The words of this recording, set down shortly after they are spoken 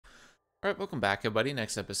Alright, welcome back everybody.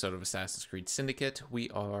 Next episode of Assassin's Creed Syndicate. We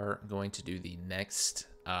are going to do the next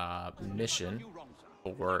mission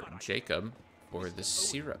for Jacob for the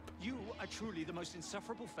syrup. You are truly the most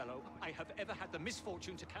insufferable fellow I have ever had the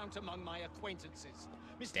misfortune to count among my acquaintances.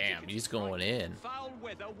 Mr. Damn, Dickens he's is going right. in. Foul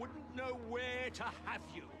weather wouldn't know where to have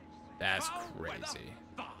you. That's Foul crazy. weather?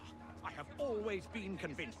 Bah! I have always been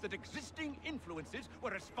convinced that existing influences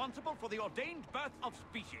were responsible for the ordained birth of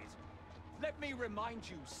species. Let me remind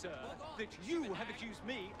you, sir, that you have accused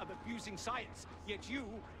me of abusing science, yet you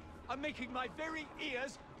are making my very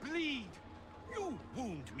ears bleed. You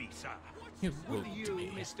wound me, sir. You Will wound you,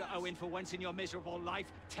 me. Mr. Owen, for once in your miserable life,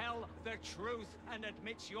 tell the truth and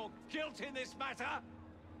admit your guilt in this matter?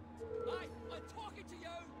 I'm talking to you.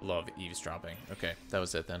 Love eavesdropping. Okay, that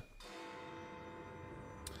was it then.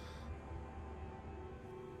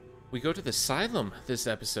 We go to the asylum this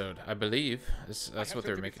episode, I believe. That's what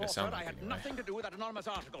they were making it sound like. I had Anyway. nothing to do with that anonymous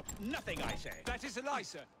article. Nothing, I say. That is a lie,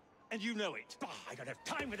 sir. And you know it. Bah, I don't have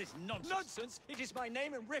time for this nonsense. Nonsense! It is my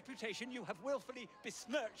name and reputation you have willfully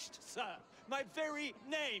besmirched, sir. My very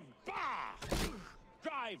name. Bah!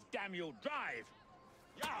 Drive, damn you, drive!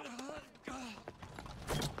 Yeah.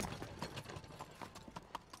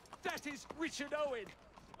 That is Richard Owen,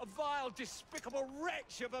 a vile, despicable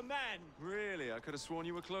wretch of a man. Really? I could have sworn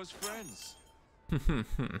you were close friends.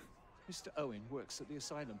 Mr. Owen works at the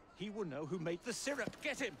asylum. He will know who made the syrup.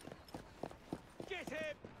 Get him! Get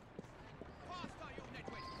him! Faster, you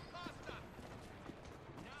nitwit! Faster!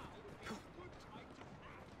 Now,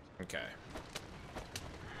 Okay.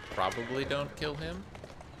 Probably don't kill him.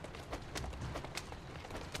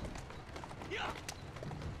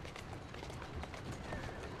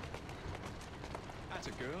 That's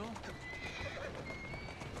a girl.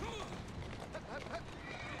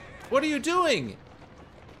 What are you doing?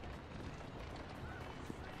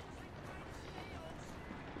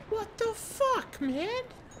 What the fuck, man?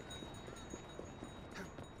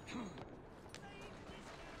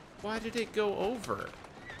 Why did it go over?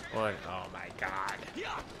 What? Oh my god.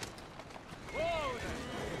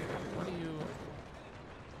 What do you...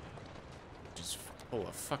 Just pull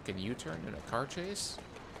a fucking U-turn in a car chase?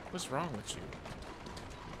 What's wrong with you?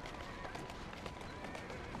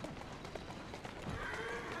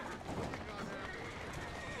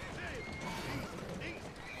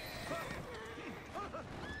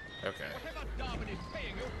 Okay. whatever Darwin is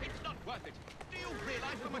paying you, it's not worth it. Do you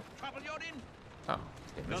realize how much trouble you're in? Oh.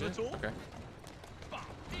 None at all? Okay. Bah,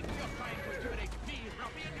 if you're trying to intimidate me,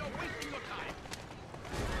 ruffian, you're wasting your time.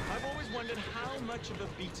 I've always wondered how much of a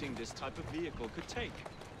beating this type of vehicle could take.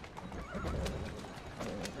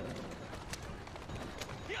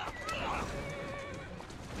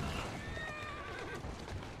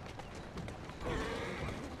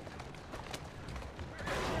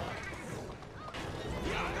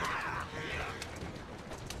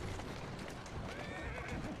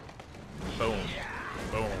 Boom.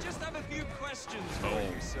 Boom. Just have a few questions for Boom.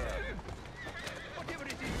 you, sir. Whatever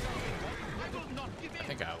it is, I will not give I in.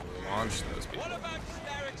 think I launched those people. What about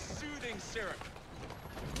Starrick's soothing syrup?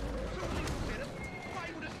 Why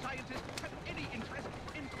would a scientist have any interest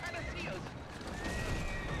in panaceas?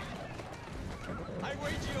 I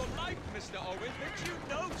wager your life, Mr. Owen, that you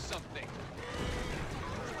know something.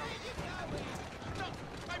 No,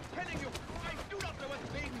 I'm telling you, I do not know a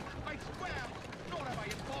thing. I swear. Nor have I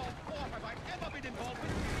involved, or have I ever been involved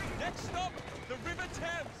with. Next stop, the River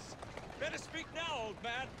Thames. Better speak now, old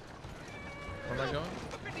man. Where am I going?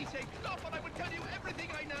 For pity's sake, stop, and I will tell you everything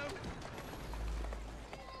I know.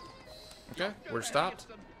 Okay, Dr. we're stopped.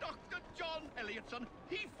 Elliotson, Dr. John Elliotson.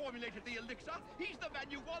 He formulated the elixir. He's the man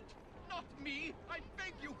you want, not me. I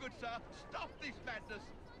beg you, good sir, stop this madness.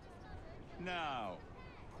 Now,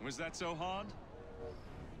 was that so hard?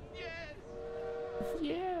 Yes.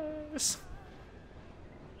 Yes.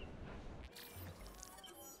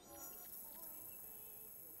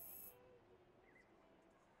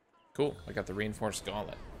 Cool, I got the reinforced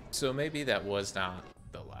gauntlet. So maybe that was not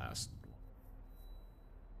the last.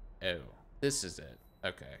 Oh, this is it.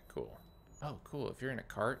 Okay, cool. Oh, cool. If you're in a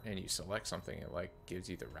cart and you select something, it like gives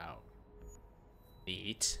you the route.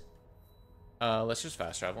 Neat. Let's just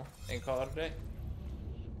fast travel and call it a day.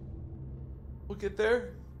 We'll get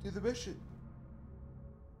there, do the mission.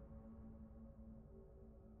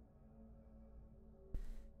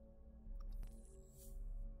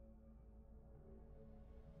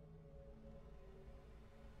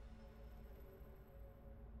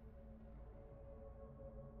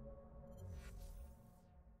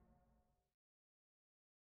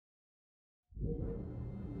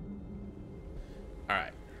 All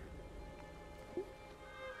right.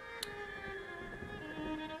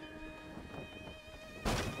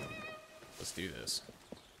 Let's do this.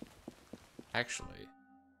 Actually,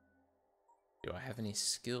 do I have any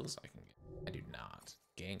skills I can get? I do not.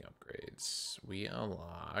 Gang upgrades. We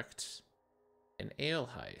unlocked an ale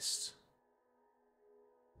heist.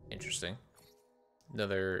 Interesting.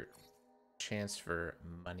 Another chance for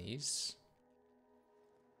monies.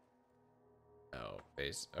 Oh,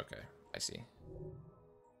 base. Okay, I see.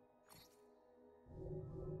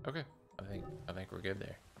 Okay, I think we're good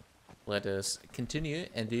there. Let us continue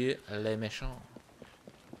and do les méchants.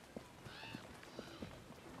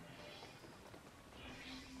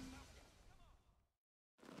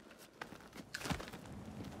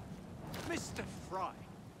 Mr. Fry,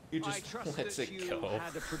 You I just trust lets that it you go.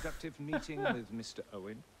 had a productive meeting with Mr.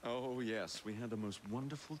 Owen. Oh, yes, we had the most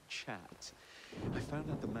wonderful chat. I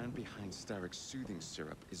found out the man behind Starrick's soothing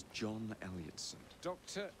syrup is John Elliotson.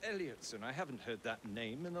 Dr. Elliotson, I haven't heard that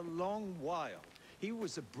name in a long while. He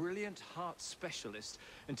was a brilliant heart specialist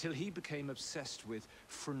until he became obsessed with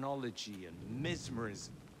phrenology and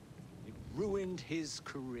mesmerism. It ruined his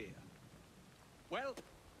career. Well,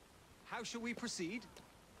 how shall we proceed?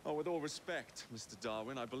 Oh, with all respect, Mr.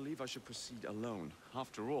 Darwin, I believe I should proceed alone.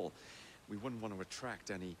 After all, we wouldn't want to attract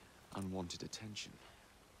any unwanted attention.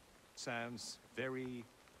 Sounds very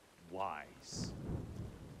wise.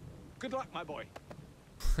 Good luck, my boy.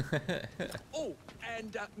 Oh,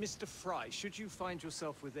 and Mr. Fry, should you find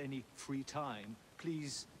yourself with any free time,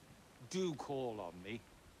 please do call on me.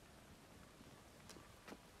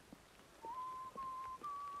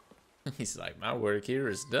 He's like, my work here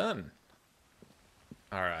is done.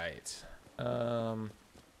 All right.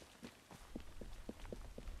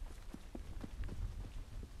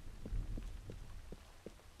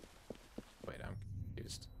 Wait, I'm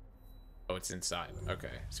confused. Oh, it's inside. Okay,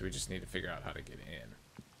 so we just need to figure out how to get in.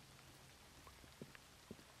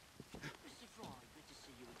 Mr. Fry, good to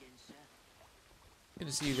see you again, sir. Good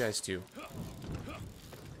to see you guys too.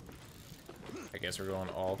 I guess we're going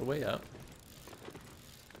all the way up.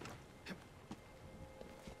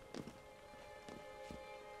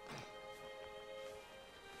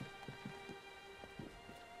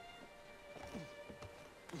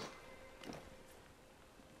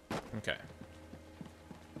 Okay.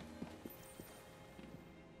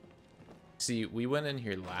 See, we went in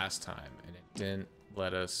here last time and it didn't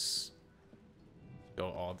let us go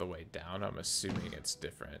all the way down. I'm assuming it's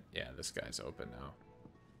different. Yeah, this guy's open now.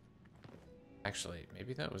 Actually,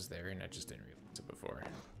 maybe that was there and I just didn't realize it before.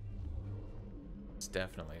 It's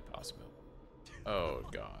definitely possible. Oh,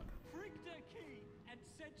 God. Pricked her key and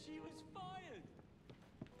said she was fired.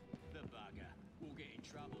 The bugger. We'll get in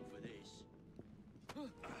trouble for this.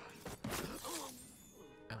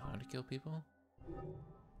 Allowed to kill people?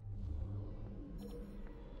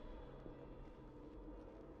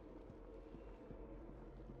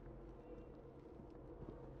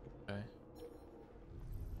 Okay.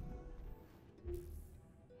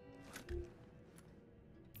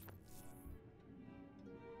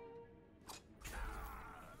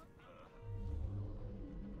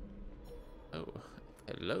 Oh,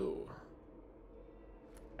 hello.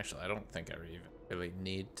 Actually, I don't think I really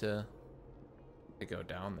need to go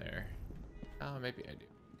down there. Oh, maybe I do.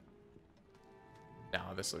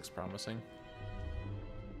 Now this looks promising.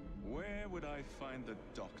 Where would I find the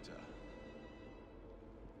doctor?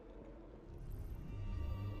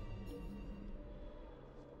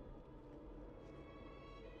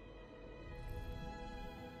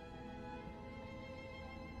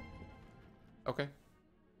 Okay.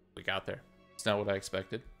 We got there. It's not what I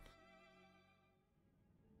expected.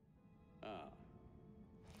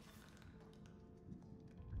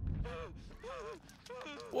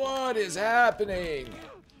 What is happening?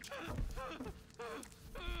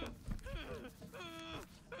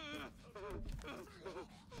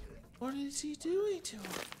 What is he doing to him?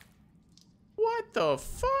 What the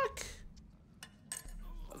fuck?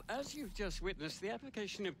 As you've just witnessed, the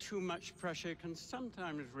application of too much pressure can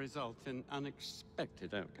sometimes result in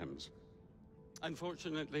unexpected outcomes.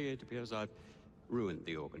 Unfortunately, it appears I've ruined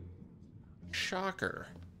the organ. Shocker.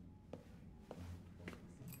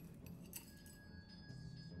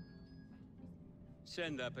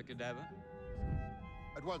 Send up a cadaver.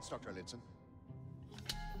 At once, Dr. Elliotson.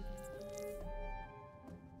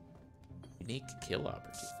 Unique kill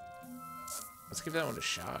opportunity. Let's give that one a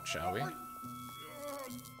shot, shall we?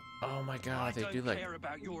 Oh my god, they do like care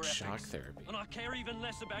about your shock ethics, therapy. and I care even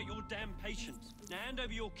less about your damn patience. Now hand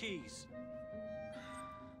over your keys.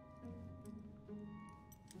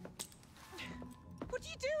 What are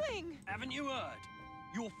you doing? Haven't you heard?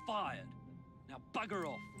 You're fired. Now bugger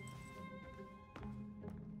off.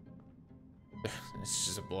 It's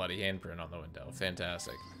just a bloody handprint on the window.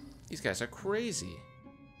 Fantastic. These guys are crazy.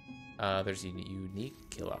 There's a unique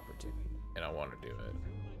kill opportunity, and I want to do it.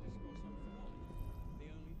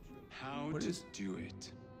 How What to is- do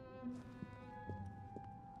it?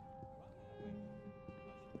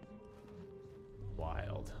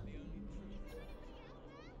 Wild.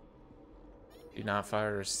 Do not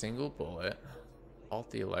fire a single bullet. Halt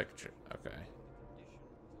the electric. Okay.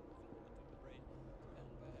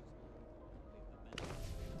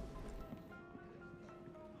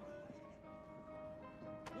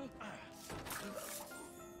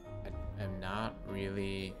 I'm not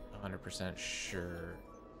really 100% sure.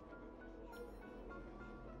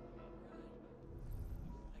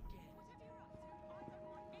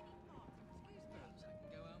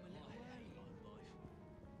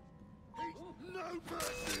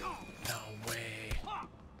 No way.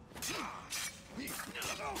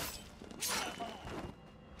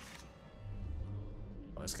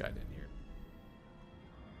 Oh, this guy didn't hear.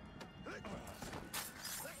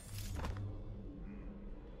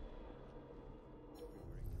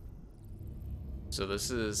 So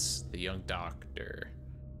this is the young doctor.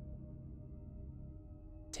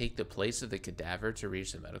 Take the place of the cadaver to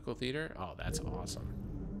reach the medical theater? Oh, that's awesome.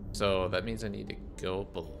 So that means I need to go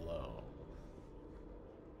below.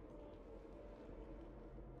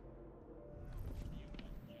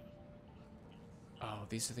 Oh,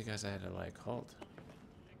 these are the guys I had to like halt.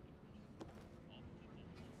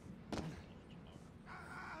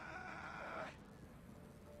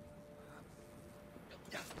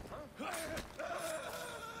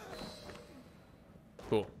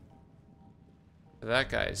 Cool. That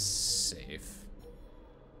guy's safe.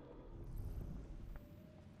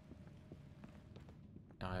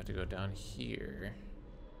 Now I have to go down here.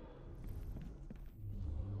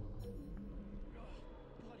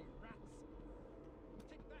 Bloody rats!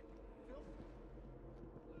 Take that, filth!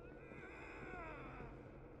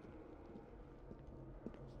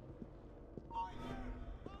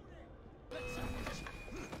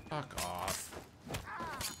 Fuck off.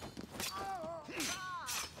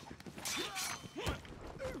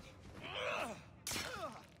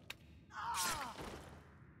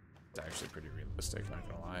 It's actually pretty realistic, not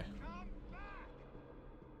gonna lie.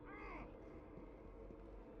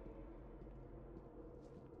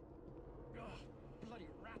 Bloody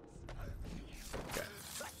rats! Okay.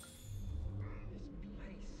 This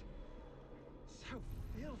place, so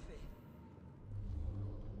filthy.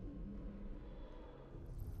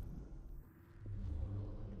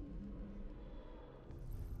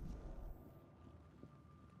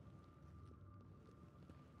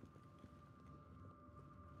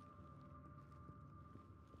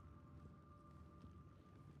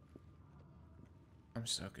 I'm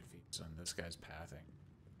so confused on this guy's pathing.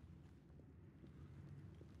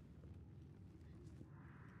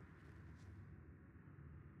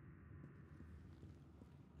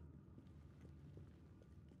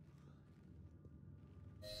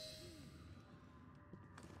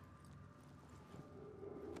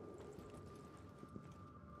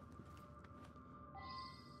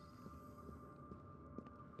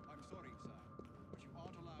 I'm sorry, sir, but you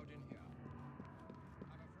aren't allowed in here.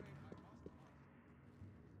 I'm afraid I must.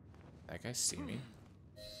 That guy see me?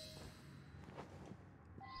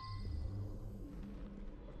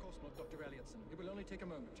 Of course not, Dr. Elliotson. It will only take a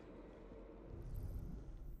moment.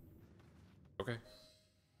 Okay.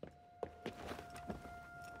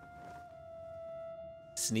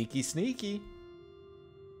 Sneaky, sneaky.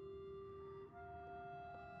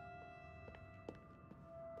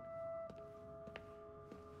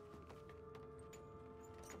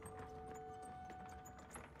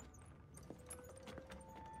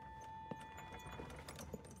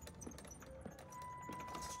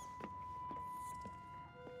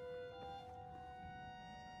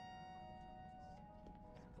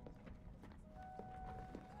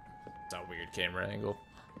 It's a weird camera angle.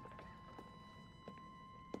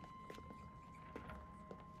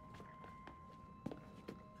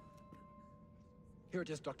 Here it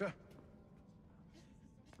is, Doctor.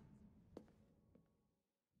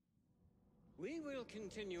 We will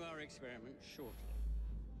continue our experiment shortly.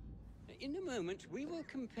 In a moment, we will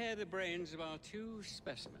compare the brains of our two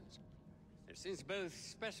specimens. Since both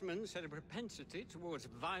specimens had a propensity towards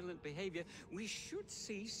violent behavior, we should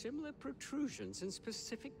see similar protrusions in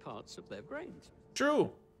specific parts of their brains.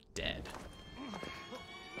 True. Dead.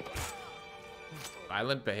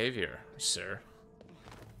 Violent behavior, sir.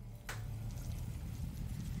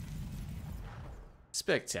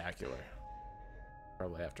 Spectacular.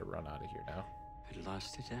 Probably have to run out of here now. At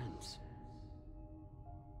last it ends.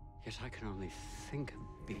 Yet I can only think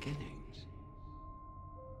of beginnings.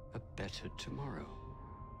 A better tomorrow,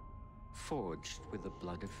 forged with the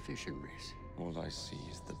blood of visionaries. All I see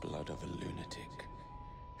is the blood of a lunatic.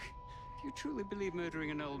 Do you truly believe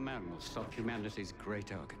murdering an old man will stop humanity's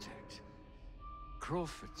great architect?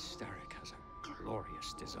 Crawford Starrick has a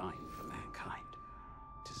glorious design for mankind.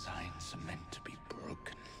 Designs are meant to be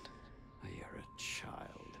broken. You're a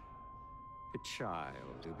child. A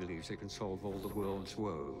child who believes it can solve all the world's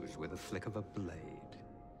woes with a flick of a blade.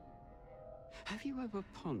 Have you ever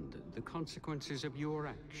pondered the consequences of your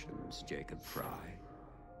actions, Jacob Fry?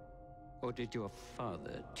 Or did your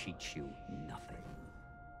father teach you nothing?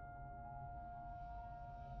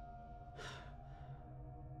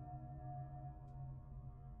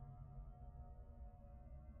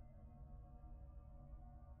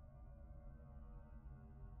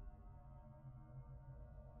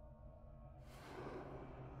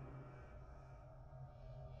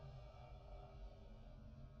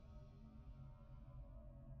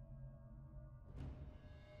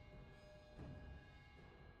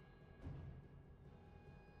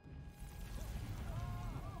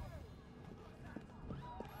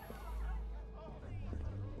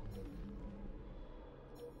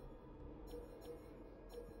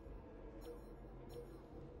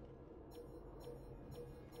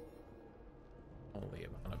 Holy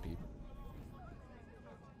amount of people.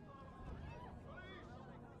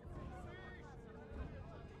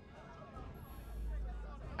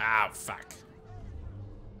 Ah, fuck.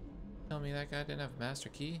 Tell me that guy didn't have master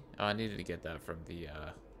key? Oh, I needed to get that from the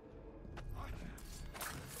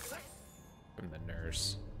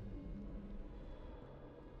nurse.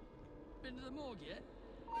 Been to the morgue yet?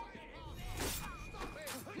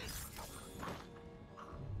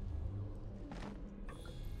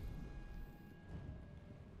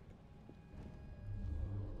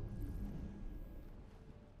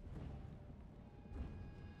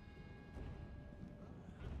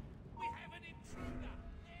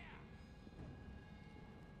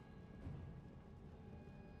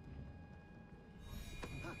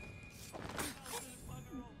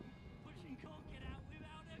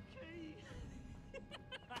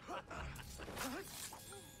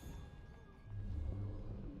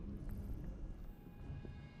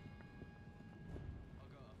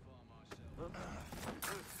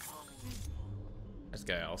 This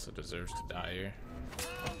guy also deserves to die here.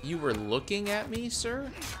 You were looking at me, sir?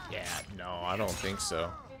 Yeah, no, I don't think so.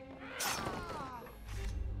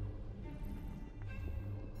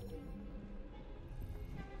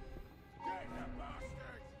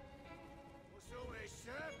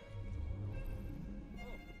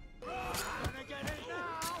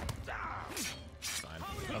 Fine,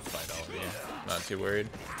 I'll fight all of you. Not too worried.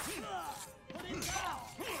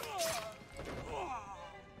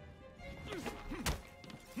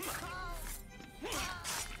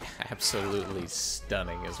 Absolutely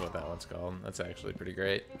stunning is what that one's called. That's actually pretty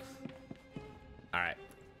great. Alright.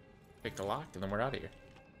 Pick the lock and then we're out of here.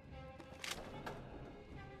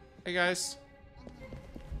 Hey guys.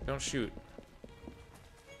 Don't shoot.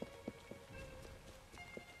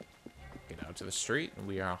 Get out to the street and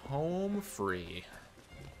we are home free.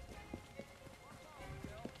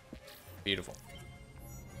 Beautiful.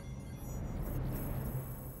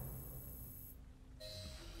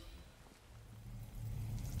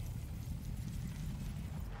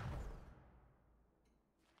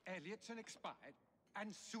 Elliotson expired,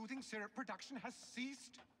 and soothing syrup production has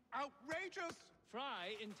ceased? Outrageous!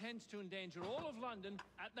 Fry intends to endanger all of London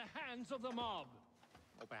at the hands of the mob.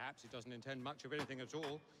 Or perhaps he doesn't intend much of anything at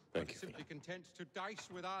all. Thank but you. simply content to dice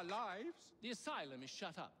with our lives. The asylum is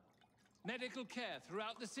shut up. Medical care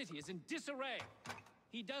throughout the city is in disarray.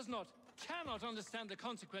 He cannot understand the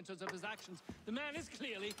consequences of his actions. The man is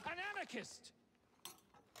clearly an anarchist.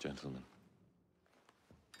 Gentlemen.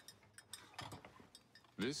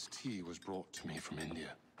 This tea was brought to me from India.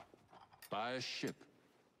 By a ship.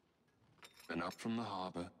 And up from the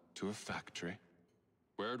harbor to a factory,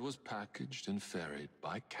 where it was packaged and ferried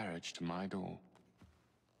by carriage to my door.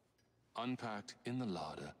 Unpacked in the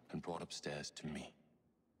larder and brought upstairs to me.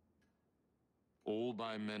 All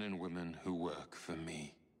by men and women who work for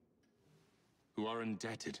me. Who are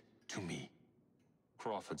indebted to me,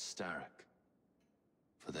 Crawford Starrick,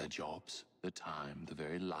 for their jobs, the time, the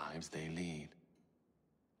very lives they lead.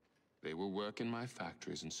 They will work in my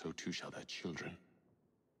factories, and so too shall their children.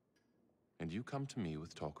 And you come to me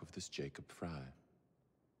with talk of this Jacob Fry.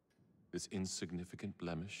 This insignificant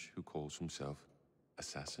blemish who calls himself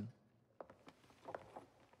assassin?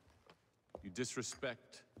 You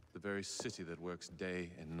disrespect the very city that works day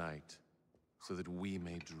and night so that we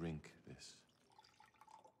may drink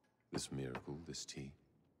this miracle, this tea.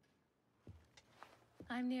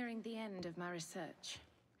 I'm nearing the end of my research.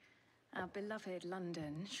 Our beloved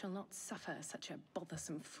London shall not suffer such a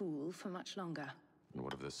bothersome fool for much longer. And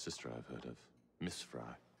what of the sister I've heard of? Miss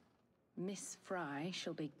Fry. Miss Fry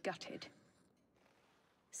shall be gutted.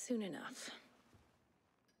 Soon enough.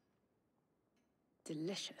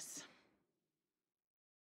 Delicious.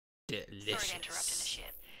 Delicious. Sorry to interrupt,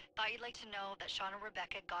 Initiate. Thought you'd like to know that Sean and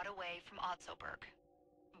Rebecca got away from Otzoberg.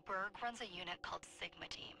 Berg runs a unit called Sigma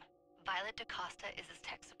Team. Violet DaCosta is his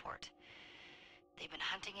tech support. They've been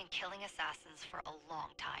hunting and killing assassins for a long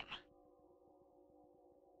time.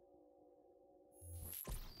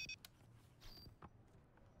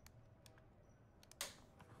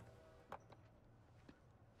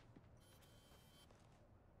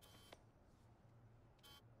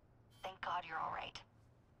 Thank God you're all right.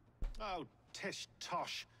 Oh, tish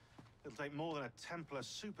tosh. It'll take more than a Templar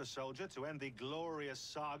super soldier to end the glorious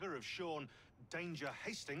saga of Sean Danger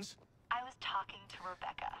Hastings. I was talking to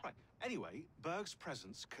Rebecca. Right. Anyway, Berg's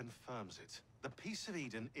presence confirms it. The Peace of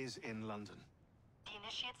Eden is in London. The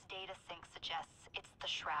Initiate's data sync suggests it's the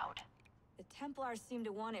Shroud. The Templars seem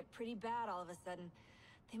to want it pretty bad all of a sudden.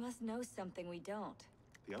 They must know something we don't.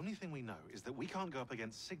 The only thing we know is that we can't go up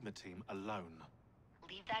against Sigma Team alone.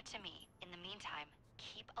 Leave that to me. In the meantime,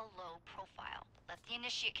 keep a low profile. Let the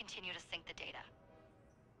Initiate continue to sync the data.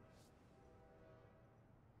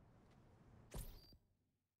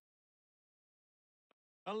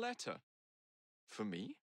 A letter? For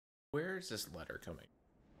me? Where is this letter coming?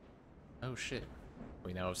 Oh shit.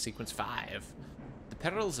 We now have sequence 5. The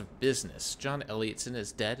perils of business. John Elliotson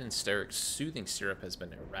is dead and Starrick's soothing syrup has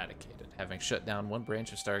been eradicated. Having shut down one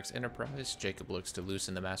branch of Starrick's enterprise, Jacob looks to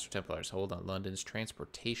loosen the Master Templar's hold on London's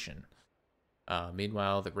transportation.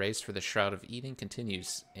 Meanwhile, the race for the Shroud of Eden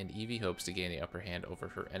continues, and Evie hopes to gain the upper hand over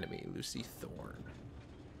her enemy, Lucy Thorne.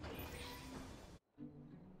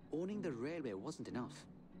 Owning the railway wasn't enough.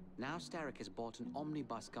 Now Starrick has bought an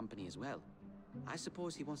omnibus company as well. I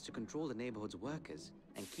suppose he wants to control the neighborhood's workers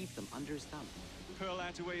and keep them under his thumb. Pearl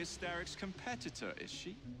Attaway is Starrick's competitor, is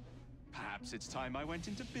she? Perhaps it's time I went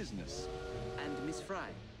into business. And Miss Fry,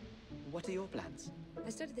 what are your plans? I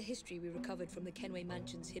studied the history we recovered from the Kenway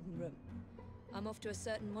Mansion's hidden room. I'm off to a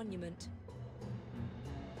certain monument.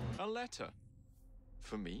 A letter?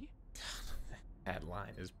 For me? That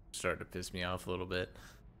line is starting to piss me off a little bit.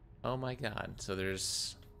 Oh my god, so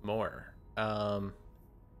there's more.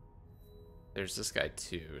 There's this guy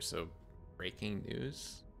too, so breaking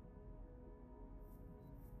news.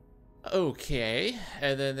 Okay,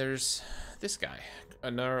 and then there's this guy.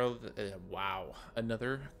 Another, wow,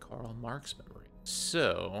 another Karl Marx memory.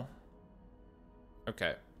 So,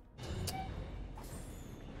 okay.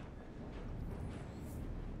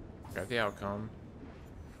 Grab the outcome.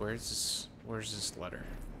 Where's this letter?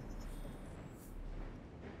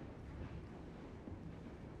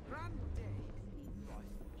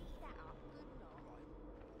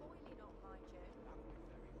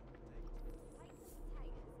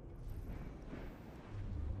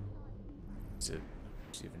 Is it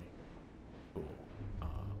even cool?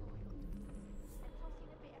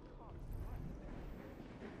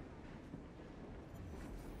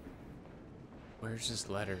 Where's this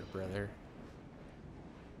letter, brother?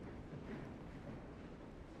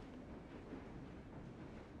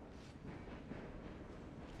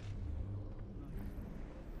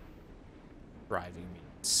 Driving me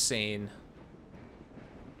insane.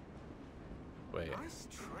 Wait. Nice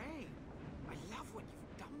train. I love what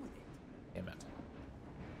you've done with it. Damn it.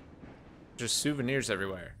 Just souvenirs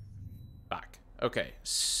everywhere. Fuck. Okay,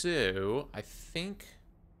 so I think...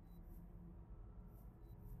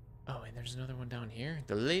 Oh, and there's another one down here.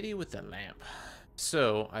 The Lady with the Lamp.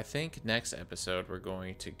 So I think next episode we're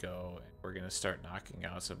going to go and we're going to start knocking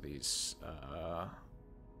out some of these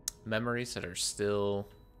memories that are still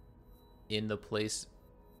in the place,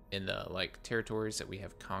 in the like territories that we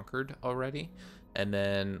have conquered already. And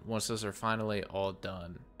then once those are finally all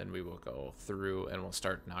done, then we will go through and we'll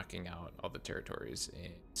start knocking out all the territories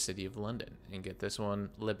in the City of London and get this one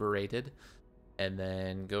liberated and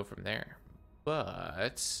then go from there.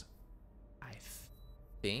 But I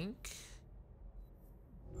think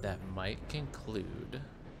that might conclude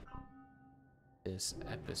this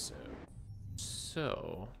episode.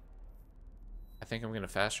 So I think I'm going to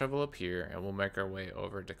fast travel up here and we'll make our way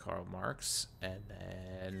over to Karl Marx and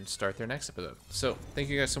then start their next episode. So thank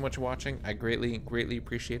you guys so much for watching. I greatly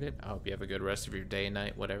appreciate it. I hope you have a good rest of your day,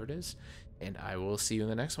 night, whatever it is. And I will see you in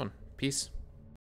the next one. Peace.